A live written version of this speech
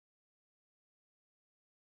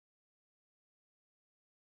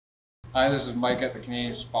Hi, this is Mike at the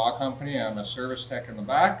Canadian Spa Company. I'm a service tech in the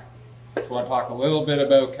back. So I want to talk a little bit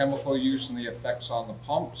about chemical use and the effects on the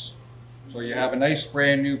pumps. So you have a nice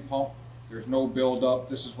brand new pump. There's no buildup.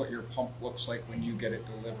 This is what your pump looks like when you get it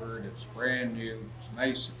delivered. It's brand new, it's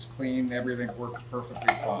nice, it's clean, everything works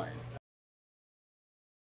perfectly fine.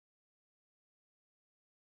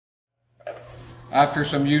 After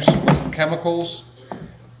some use with some chemicals,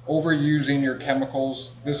 overusing your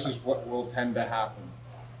chemicals, this is what will tend to happen.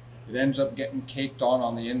 It ends up getting caked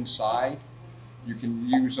on the inside. You can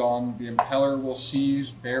use on the impeller will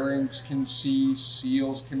seize, bearings can seize,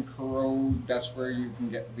 seals can corrode. That's where you can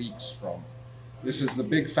get leaks from. This is the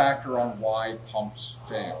big factor on why pumps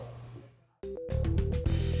fail.